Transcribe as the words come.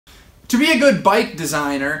To be a good bike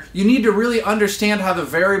designer, you need to really understand how the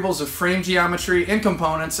variables of frame geometry and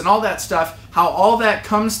components and all that stuff, how all that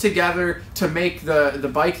comes together to make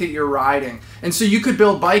the bike that you're riding. And so you could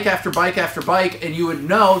build bike after bike after bike, and you would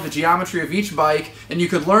know the geometry of each bike, and you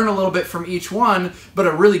could learn a little bit from each one. But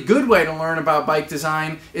a really good way to learn about bike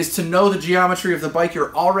design is to know the geometry of the bike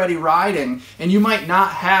you're already riding. And you might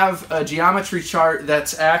not have a geometry chart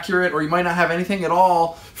that's accurate, or you might not have anything at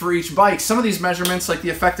all for each bike. Some of these measurements, like the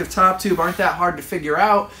effective top tube, aren't that hard to figure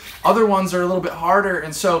out. Other ones are a little bit harder.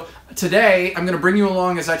 And so today I'm going to bring you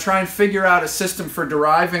along as I try and figure out a system for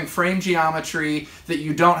deriving frame geometry that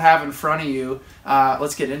you don't have in front of you.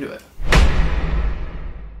 Let's get into it.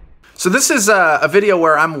 So this is a video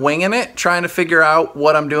where I'm winging it, trying to figure out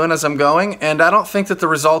what I'm doing as I'm going, and I don't think that the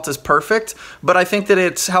result is perfect, but I think that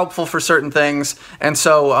it's helpful for certain things. And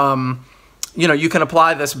so you know, you can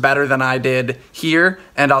apply this better than I did here,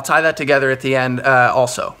 and I'll tie that together at the end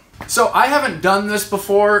also. So I haven't done this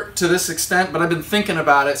before to this extent, but I've been thinking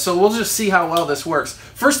about it, so we'll just see how well this works.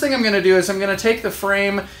 First thing I'm going to do is I'm going to take the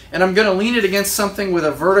frame and I'm going to lean it against something with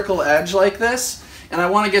a vertical edge like this, and I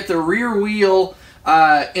want to get the rear wheel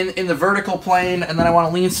in the vertical plane, and then I want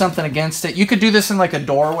to lean something against it. You could do this in like a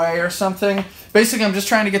doorway or something. Basically, I'm just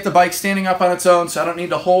trying to get the bike standing up on its own, so I don't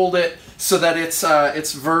need to hold it so that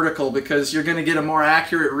it's vertical, because you're going to get a more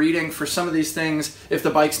accurate reading for some of these things if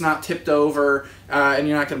the bike's not tipped over and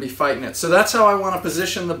you're not going to be fighting it. So that's how I want to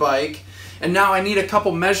position the bike. And now I need a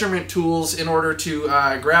couple measurement tools in order to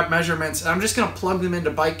grab measurements. And I'm just going to plug them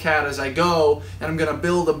into BikeCAD as I go, and I'm going to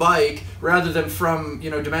build a bike rather than from,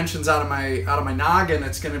 you know, dimensions out of my noggin.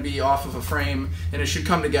 It's going to be off of a frame, and it should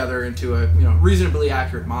come together into a, you know, reasonably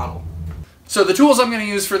accurate model. So the tools I'm going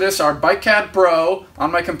to use for this are BikeCAD Pro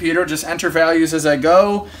on my computer. Just enter values as I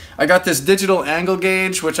go. I got this digital angle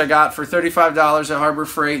gauge, which I got for $35 at Harbor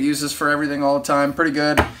Freight. Use this for everything all the time. Pretty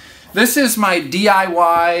good. This is my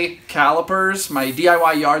DIY calipers, my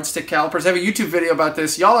DIY yardstick calipers. I have a YouTube video about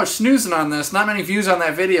this. Y'all are snoozing on this. Not many views on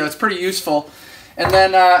that video. It's pretty useful. And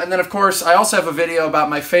then of course, I also have a video about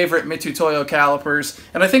my favorite Mitutoyo calipers.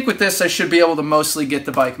 And I think with this, I should be able to mostly get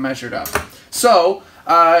the bike measured up. So,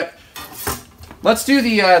 let's do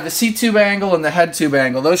the C-tube angle and the head tube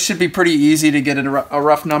angle. Those should be pretty easy to get a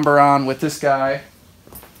rough number on with this guy.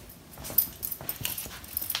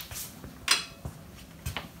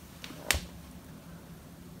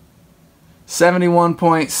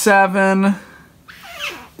 $71.7.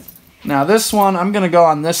 Now this one, I'm going to go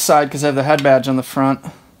on this side because I have the head badge on the front.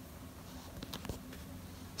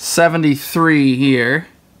 73 here.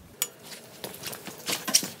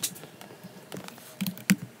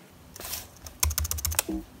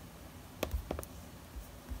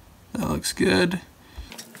 That looks good.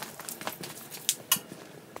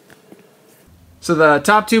 So the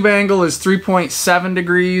top tube angle is 3.7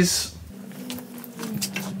 degrees.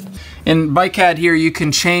 In BikeCAD here, you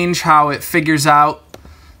can change how it figures out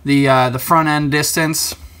the front end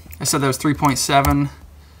distance. I said that was 3.7.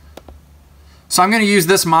 So I'm going to use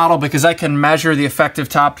this model because I can measure the effective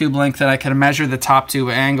top tube length and I can measure the top tube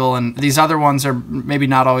angle, and these other ones are maybe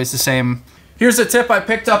not always the same. Here's a tip I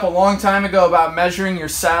picked up a long time ago about measuring your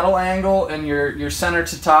saddle angle and your center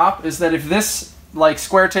to top, is that if this like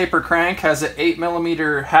square taper crank has an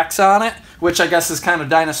 8mm hex on it, which I guess is kind of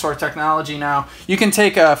dinosaur technology now, you can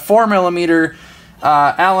take a 4mm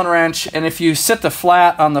Allen wrench, and if you sit the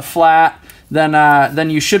flat on the flat, then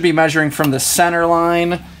you should be measuring from the center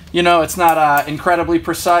line. You know, it's not incredibly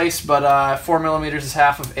precise, but 4mm is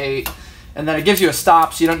half of 8. And then it gives you a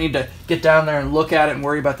stop, so you don't need to get down there and look at it and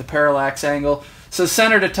worry about the parallax angle. So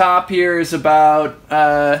center to top here is about,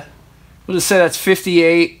 we'll just say that's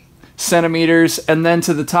 58 centimeters, and then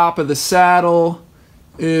to the top of the saddle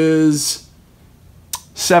is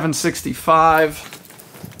 765.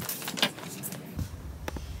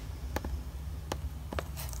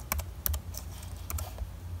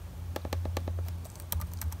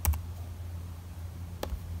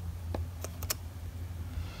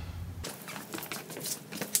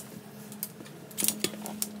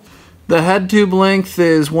 The head tube length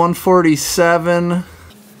is 147.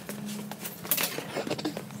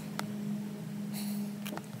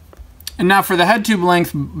 And now for the head tube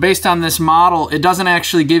length, based on this model, it doesn't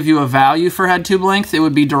actually give you a value for head tube length. It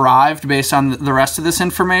would be derived based on the rest of this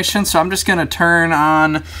information. So I'm just going to turn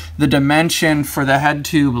on the dimension for the head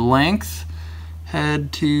tube length.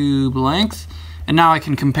 Head tube length. And now I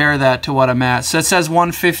can compare that to what I'm at. So it says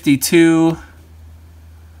 152.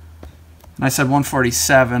 And I said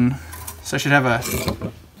 147. So I should have a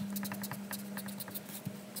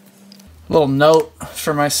little note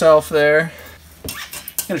for myself there.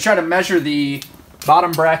 I'm going to try to measure the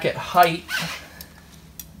bottom bracket height.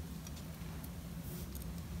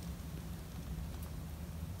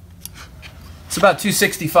 It's about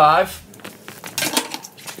 265.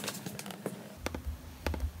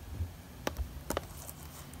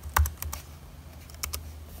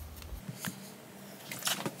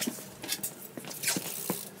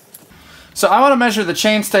 So I want to measure the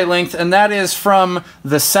chainstay length, and that is from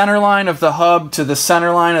the center line of the hub to the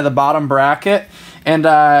center line of the bottom bracket, and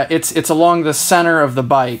it's along the center of the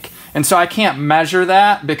bike. And so I can't measure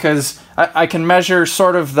that because I can measure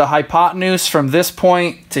sort of the hypotenuse from this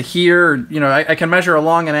point to here. You know, I can measure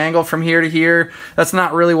along an angle from here to here. That's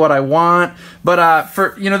not really what I want. But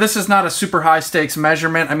for, you know, this is not a super high stakes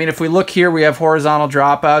measurement. I mean, if we look here, we have horizontal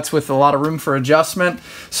dropouts with a lot of room for adjustment.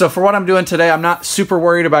 So for what I'm doing today, I'm not super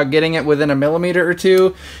worried about getting it within a millimeter or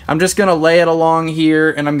two. I'm just going to lay it along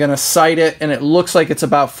here and I'm going to sight it, and it looks like it's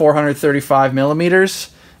about 435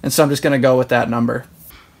 millimeters. And so I'm just going to go with that number.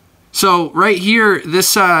 So right here,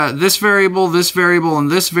 this variable, and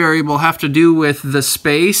this variable have to do with the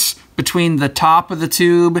space between the top of the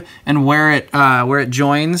tube and where it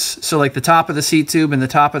joins. So like the top of the seat tube and the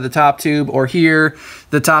top of the top tube, or here,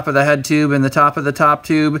 the top of the head tube and the top of the top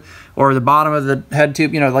tube, or the bottom of the head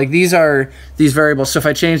tube. You know, like these are these variables. So if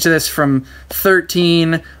I change this from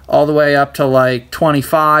 13 all the way up to like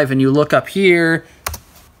 25, and you look up here,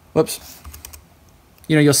 whoops.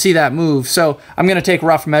 You know, you'll see that move. So I'm going to take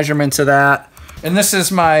rough measurements of that. And this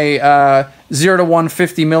is my 0 to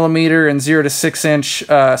 150 millimeter and 0 to 6 inch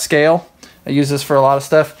scale. I use this for a lot of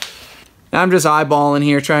stuff. And I'm just eyeballing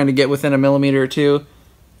here, trying to get within a millimeter or two.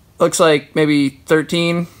 Looks like maybe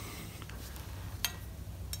 13.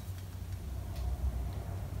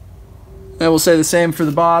 And we'll say the same for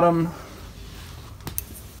the bottom.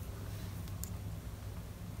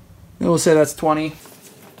 And we'll say that's 20.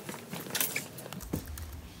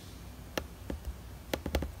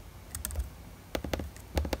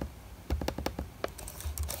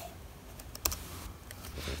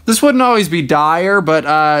 This wouldn't always be dire,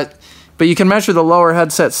 but you can measure the lower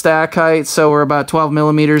headset stack height, so we're about 12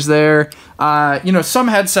 millimeters there. You know, some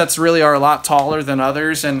headsets really are a lot taller than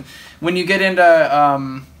others, and when you get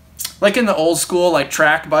into, like in the old school, like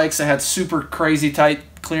track bikes that had super crazy tight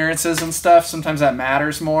clearances and stuff, sometimes that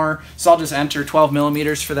matters more. So I'll just enter 12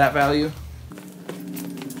 millimeters for that value.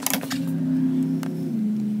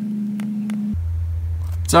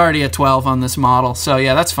 It's already a 12 on this model, so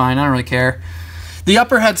yeah, that's fine. I don't really care. The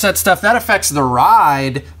upper headset stuff, that affects the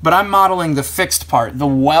ride, but I'm modeling the fixed part, the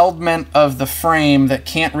weldment of the frame that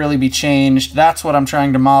can't really be changed. That's what I'm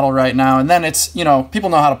trying to model right now. And then it's, you know,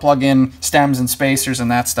 people know how to plug in stems and spacers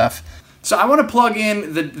and that stuff. So I want to plug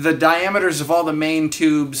in the diameters of all the main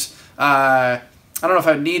tubes. I don't know if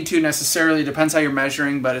I need to necessarily, depends how you're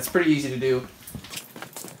measuring, but it's pretty easy to do.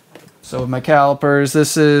 So with my calipers,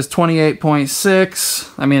 this is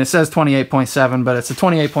 28.6. I mean, it says 28.7, but it's a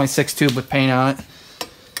 28.6 tube with paint on it.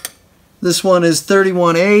 This one is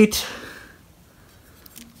 31.8.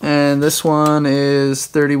 And this one is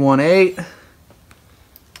 31.8.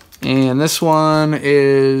 And this one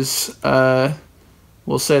is,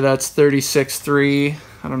 we'll say that's 36.3.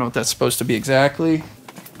 I don't know what that's supposed to be exactly.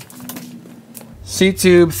 Seat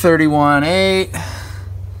tube 31.8.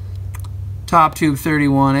 Top tube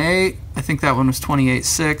 31.8. I think that one was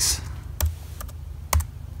 28.6.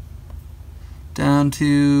 Down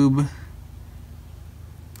tube.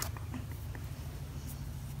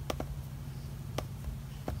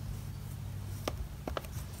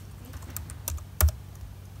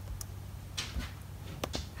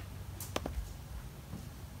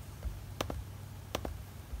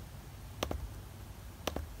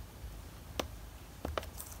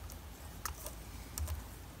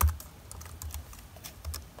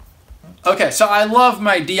 Okay, so I love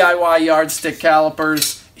my DIY yardstick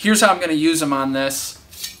calipers. Here's how I'm going to use them on this.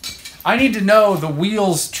 I need to know the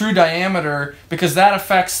wheel's true diameter because that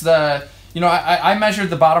affects the, you know, I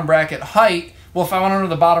measured the bottom bracket height. Well, if I want to know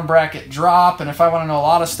the bottom bracket drop, and if I want to know a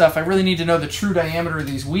lot of stuff, I really need to know the true diameter of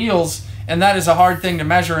these wheels, and that is a hard thing to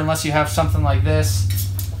measure unless you have something like this.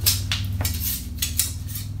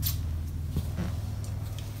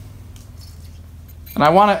 And I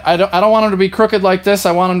don't want them to be crooked like this.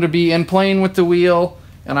 I want them to be in plane with the wheel,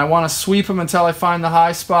 and I want to sweep them until I find the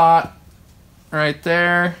high spot right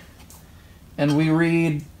there. And we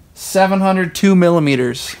read 702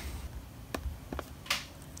 millimeters.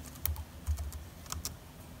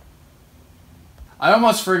 I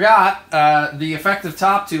almost forgot the effective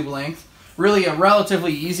top tube length. Really a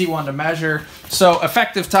relatively easy one to measure. So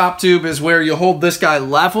effective top tube is where you hold this guy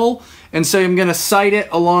level. And so I'm going to sight it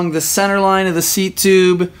along the center line of the seat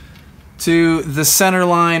tube to the center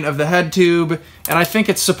line of the head tube. And I think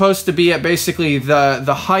it's supposed to be at basically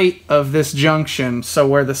the height of this junction. So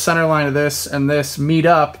where the center line of this and this meet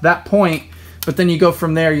up, that point but then you go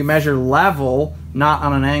from there, you measure level, not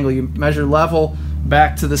on an angle, you measure level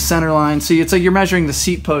back to the center line. So it's like you're measuring the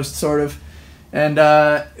seat post, sort of. And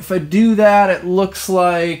if I do that, it looks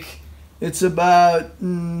like it's about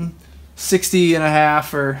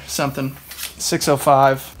 60.5 or something,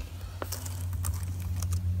 605.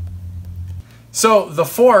 So the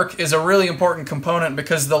fork is a really important component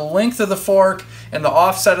because the length of the fork and the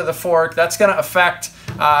offset of the fork, that's going to affect,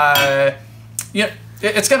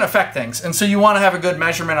 it's going to affect things. And so you want to have a good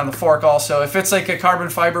measurement on the fork also. If it's like a carbon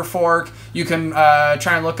fiber fork, you can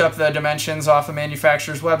try and look up the dimensions off the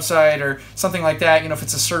manufacturer's website or something like that. You know, if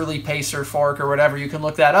it's a Surly Pacer fork or whatever, you can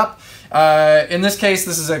look that up. In this case,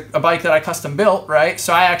 this is a bike that I custom built, right?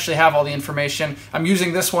 So I actually have all the information. I'm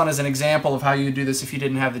using this one as an example of how you would do this if you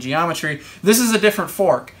didn't have the geometry. This is a different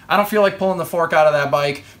fork. I don't feel like pulling the fork out of that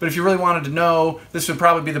bike, but if you really wanted to know, this would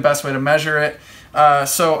probably be the best way to measure it.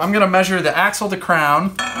 So I'm going to measure the axle to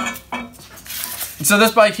crown. And so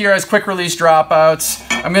this bike here has quick release dropouts.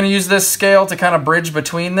 I'm going to use this scale to kind of bridge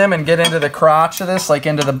between them and get into the crotch of this, like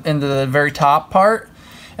into the very top part.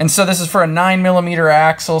 And so this is for a 9mm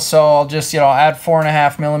axle, so I'll just, add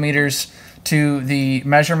 4.5 millimeters to the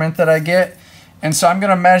measurement that I get. And so I'm going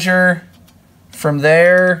to measure from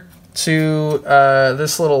there to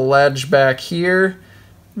this little ledge back here,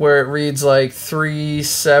 where it reads like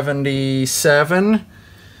 377,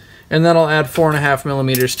 and then I'll add 4.5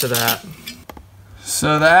 millimeters to that.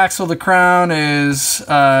 So the axle to crown is, it's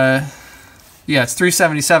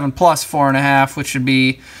 377 plus 4.5, which should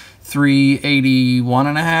be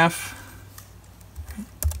 381.5.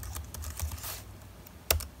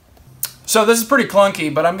 So this is pretty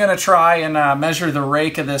clunky, but I'm going to try and measure the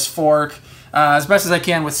rake of this fork as best as I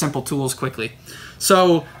can with simple tools quickly.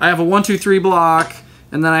 So I have a 123 block,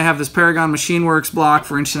 and then I have this Paragon Machine Works block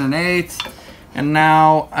for 1 1/8. And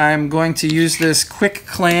now I'm going to use this quick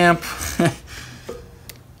clamp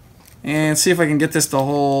and see if I can get this to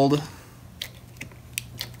hold.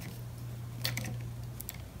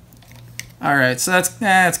 All right, so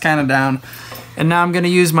that's kind of down. And now I'm going to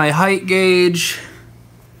use my height gauge.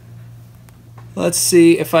 Let's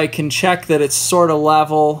see if I can check that it's sort of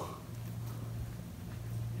level.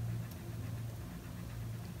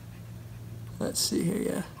 Let's see here,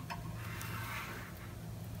 yeah.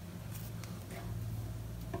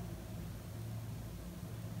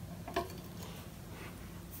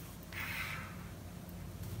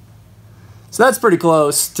 So that's pretty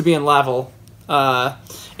close to being level.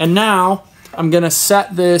 And now I'm going to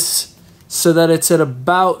set this so that it's at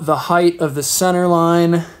about the height of the center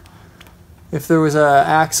line. If there was an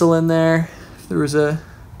axle in there, if there was a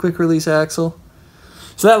quick release axle.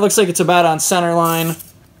 So that looks like it's about on center line.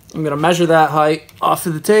 I'm going to measure that height off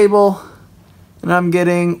of the table, and I'm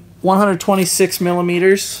getting 126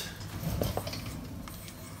 millimeters.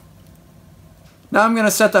 Now I'm going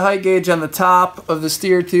to set the height gauge on the top of the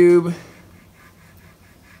steer tube.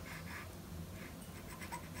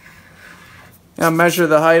 Now measure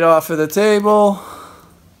the height off of the table.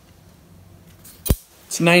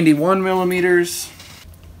 It's 91 millimeters.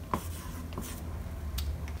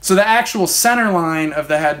 So the actual center line of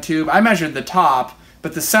the head tube, I measured the top,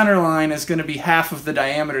 but the center line is going to be half of the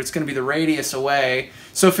diameter. It's going to be the radius away.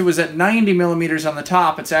 So if it was at 90 millimeters on the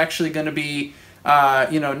top, it's actually going to be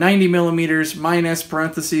 90 millimeters minus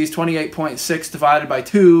parentheses 28.6 divided by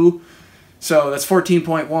 2. So that's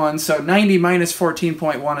 14.1. So 90 minus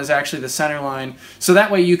 14.1 is actually the center line. So that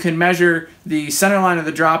way you can measure the center line of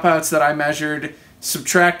the dropouts that I measured,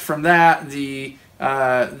 subtract from that the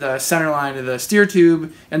center line of the steer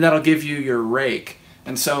tube, and that'll give you your rake.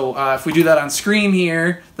 And so if we do that on screen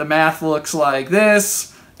here, the math looks like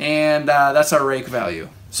this, and that's our rake value.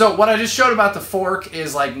 So what I just showed about the fork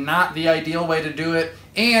is like not the ideal way to do it,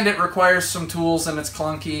 and it requires some tools and it's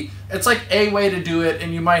clunky. It's like a way to do it,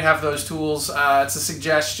 and you might have those tools. It's a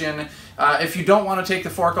suggestion. If you don't want to take the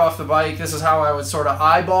fork off the bike, this is how I would sort of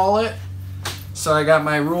eyeball it. So I got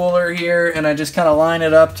my ruler here, and I just kind of line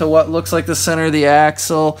it up to what looks like the center of the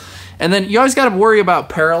axle. And then you always got to worry about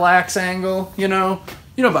parallax angle, you know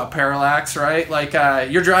about parallax, right? Like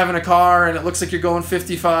you're driving a car and it looks like you're going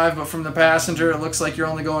 55, but from the passenger it looks like you're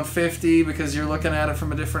only going 50 because you're looking at it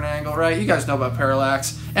from a different angle, right? You guys know about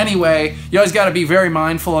parallax. Anyway, you always got to be very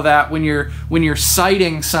mindful of that when you're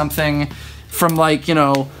sighting something from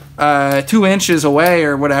 2 inches away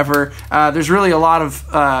or whatever. There's really a lot of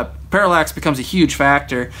parallax becomes a huge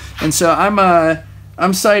factor, and so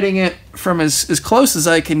I'm sighting it from as close as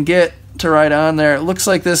I can get to right on there. It looks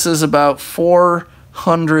like this is about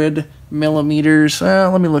 400 millimeters.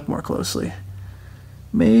 Let me look more closely.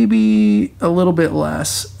 Maybe a little bit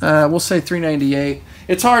less. We'll say 398.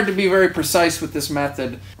 It's hard to be very precise with this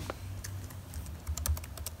method.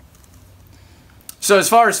 So as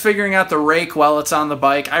far as figuring out the rake while it's on the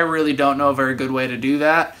bike, I really don't know a very good way to do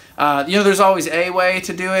that. You know, there's always a way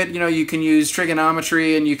to do it. You know, you can use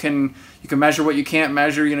trigonometry and you can measure what you can't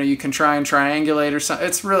measure. You know, you can try and triangulate or something.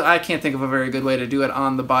 It's really, I can't think of a very good way to do it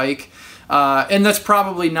on the bike. And that's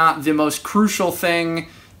probably not the most crucial thing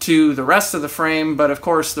to the rest of the frame, but of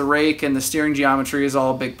course the rake and the steering geometry is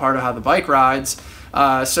all a big part of how the bike rides.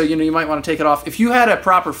 So, you know, you might want to take it off. If you had a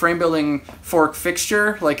proper frame building fork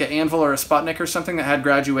fixture, like an anvil or a Sputnik or something that had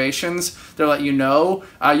graduations, they'll let you know.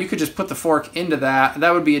 You could just put the fork into that.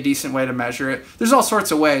 That would be a decent way to measure it. There's all sorts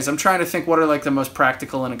of ways. I'm trying to think what are like the most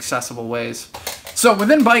practical and accessible ways. So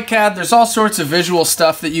within BikeCAD, there's all sorts of visual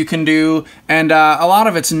stuff that you can do, and a lot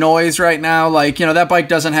of it's noise right now. Like, you know, that bike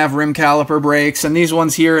doesn't have rim caliper brakes, and these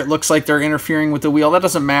ones here, it looks like they're interfering with the wheel. That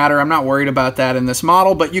doesn't matter. I'm not worried about that in this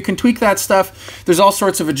model, but you can tweak that stuff. There's all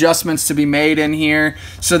sorts of adjustments to be made in here.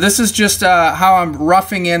 So this is just how I'm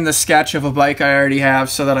roughing in the sketch of a bike I already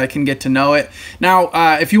have so that I can get to know it. Now,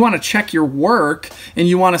 if you want to check your work and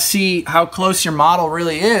you want to see how close your model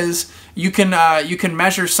really is, you can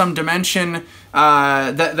measure some dimension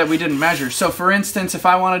that we didn't measure. So for instance, if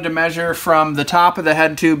I wanted to measure from the top of the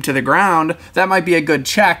head tube to the ground, that might be a good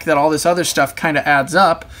check that all this other stuff kind of adds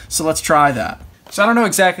up. So let's try that. So I don't know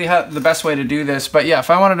exactly how the best way to do this, but yeah, if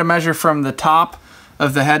I wanted to measure from the top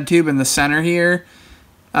of the head tube in the center here,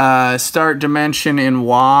 start dimension in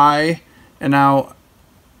Y, and now,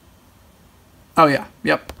 oh yeah,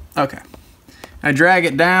 yep, okay. I drag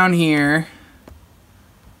it down here.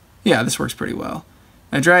 Yeah, this works pretty well.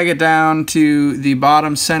 I drag it down to the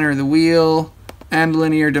bottom center of the wheel, and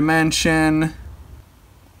linear dimension.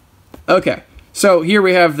 Okay, so here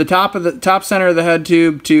we have the top center of the head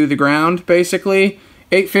tube to the ground, basically.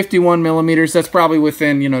 851 millimeters, that's probably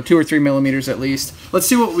within, you know, 2 or 3 millimeters at least. Let's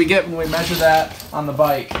see what we get when we measure that on the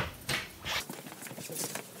bike.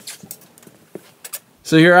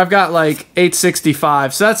 So here I've got like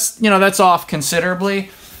 865, so that's, you know, that's off considerably.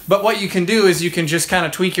 But what you can do is you can just kind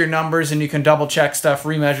of tweak your numbers and you can double check stuff,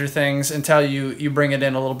 remeasure things until you bring it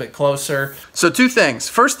in a little bit closer. So two things.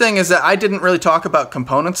 First thing is that I didn't really talk about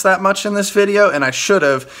components that much in this video, and I should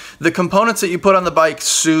have. The components that you put on the bike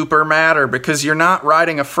super matter because you're not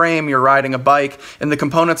riding a frame, you're riding a bike, and the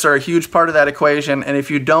components are a huge part of that equation. And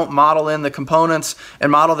if you don't model in the components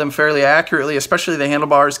and model them fairly accurately, especially the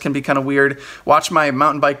handlebars can be kind of weird. Watch my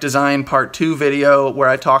mountain bike design part 2 video where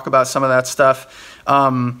I talk about some of that stuff.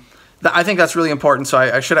 I think that's really important, so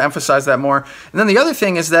I should have emphasized that more. And then the other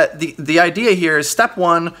thing is that the idea here is step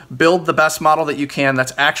 1, build the best model that you can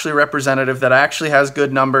that's actually representative, that actually has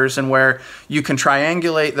good numbers, and where you can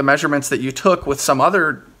triangulate the measurements that you took with some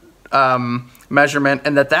other measurement,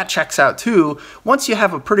 and that checks out too. Once you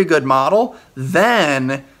have a pretty good model,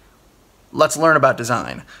 then let's learn about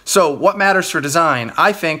design. So what matters for design?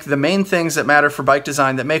 I think the main things that matter for bike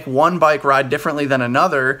design that make one bike ride differently than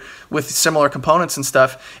another with similar components and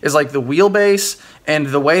stuff is like the wheelbase and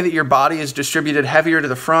the way that your body is distributed, heavier to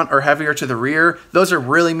the front or heavier to the rear. Those are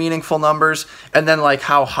really meaningful numbers. And then like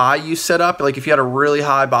how high you sit up, like if you had a really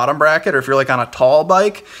high bottom bracket or if you're like on a tall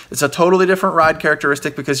bike, it's a totally different ride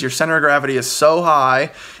characteristic because your center of gravity is so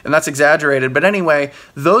high, and that's exaggerated. But anyway,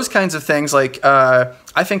 those kinds of things like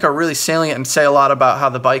I think are really salient and say a lot about how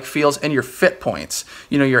the bike feels, and your fit points.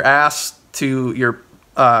 You know, your ass to your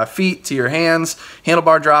feet to your hands,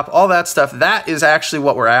 handlebar drop, all that stuff. That is actually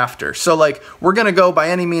what we're after. So like we're going to go by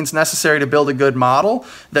any means necessary to build a good model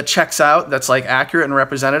that checks out, that's like accurate and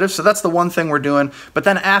representative. So that's the one thing we're doing. But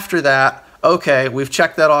then after that, okay, we've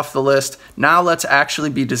checked that off the list. Now let's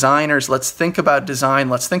actually be designers. Let's think about design.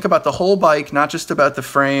 Let's think about the whole bike, not just about the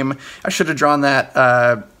frame. I should have drawn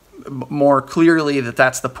that more clearly,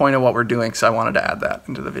 that's the point of what we're doing, so I wanted to add that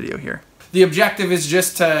into the video here. The objective is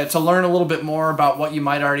just to learn a little bit more about what you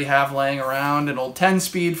might already have laying around, an old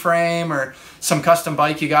 10-speed frame or some custom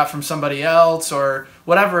bike you got from somebody else or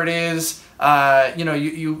whatever it is. You know,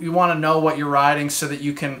 you want to know what you're riding so that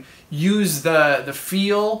you can use the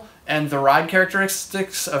feel and the ride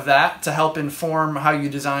characteristics of that to help inform how you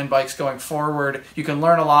design bikes going forward. You can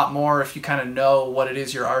learn a lot more if you kind of know what it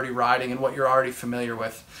is you're already riding and what you're already familiar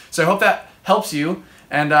with. So I hope that helps you,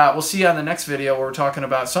 and we'll see you on the next video where we're talking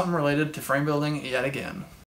about something related to frame building yet again.